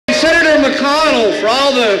McConnell, for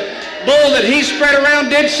all the bull that he spread around,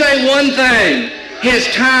 did say one thing: his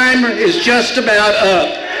time is just about up.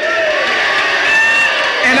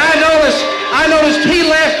 And I noticed he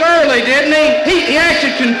left early, didn't he? He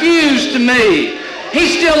acted confused to me.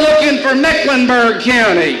 He's still looking for Mecklenburg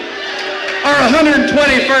County, or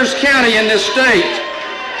 121st County in this state.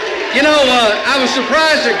 You know, I was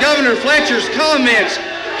surprised at Governor Fletcher's comments.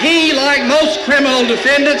 He, like most criminal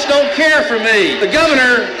defendants, don't care for me. The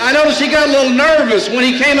governor, I noticed he got a little nervous when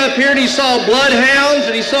he came up here and he saw bloodhounds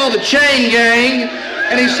and he saw the chain gang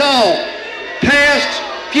and he saw past,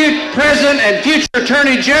 present, and future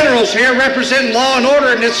attorney generals here representing law and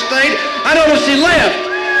order in this state. I noticed he left.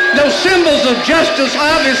 Those symbols of justice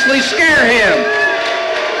obviously scare him.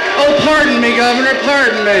 Oh, pardon me, Governor,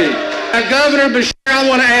 pardon me. Now, Governor Beshear, I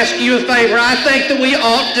want to ask you a favor. I think that we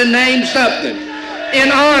ought to name something in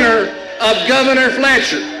honor of Governor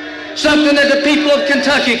Fletcher, something that the people of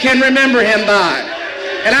Kentucky can remember him by.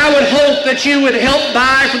 And I would hope that you would help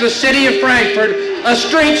buy for the city of Frankfort a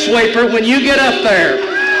street sweeper when you get up there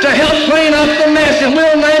to help clean up the mess, and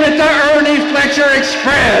we'll name it the Ernie Fletcher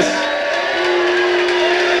Express.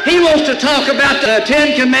 He wants to talk about the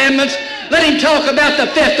Ten Commandments. Let him talk about the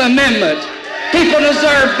Fifth Amendment. People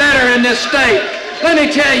deserve better in this state. Let me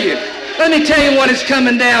tell you what it's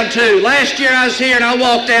coming down to. Last year I was here and I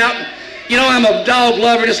walked out. You know, I'm a dog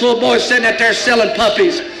lover. This little boy sitting out there selling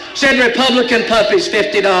puppies. Said Republican puppies,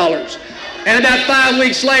 $50. And about 5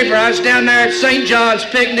 weeks later, I was down there at St. John's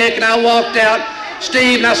picnic and I walked out,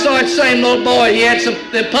 Steve, and I saw that same little boy. He had some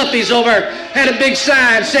puppies over, had a big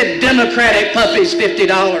sign, said Democratic puppies, $50.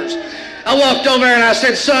 I walked over and I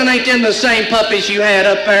said, son, ain't them the same puppies you had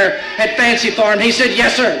up there at Fancy Farm? He said,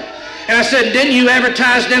 yes, sir. And I said, didn't you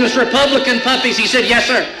advertise them as Republican puppies? He said, yes,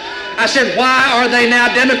 sir. I said, why are they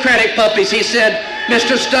now Democratic puppies? He said,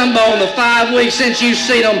 Mr. Stumbo, in the 5 weeks since you've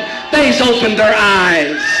seen them, they's opened their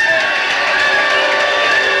eyes.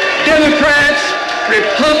 Democrats,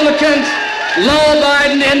 Republicans,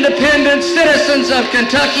 law-abiding, independent citizens of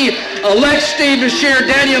Kentucky, elect Steve Beshear,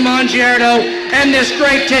 Daniel Mongiardo, and this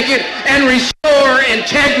great ticket, and restore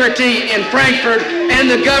integrity in Frankfort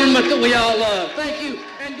and the government that we all love. Thank you.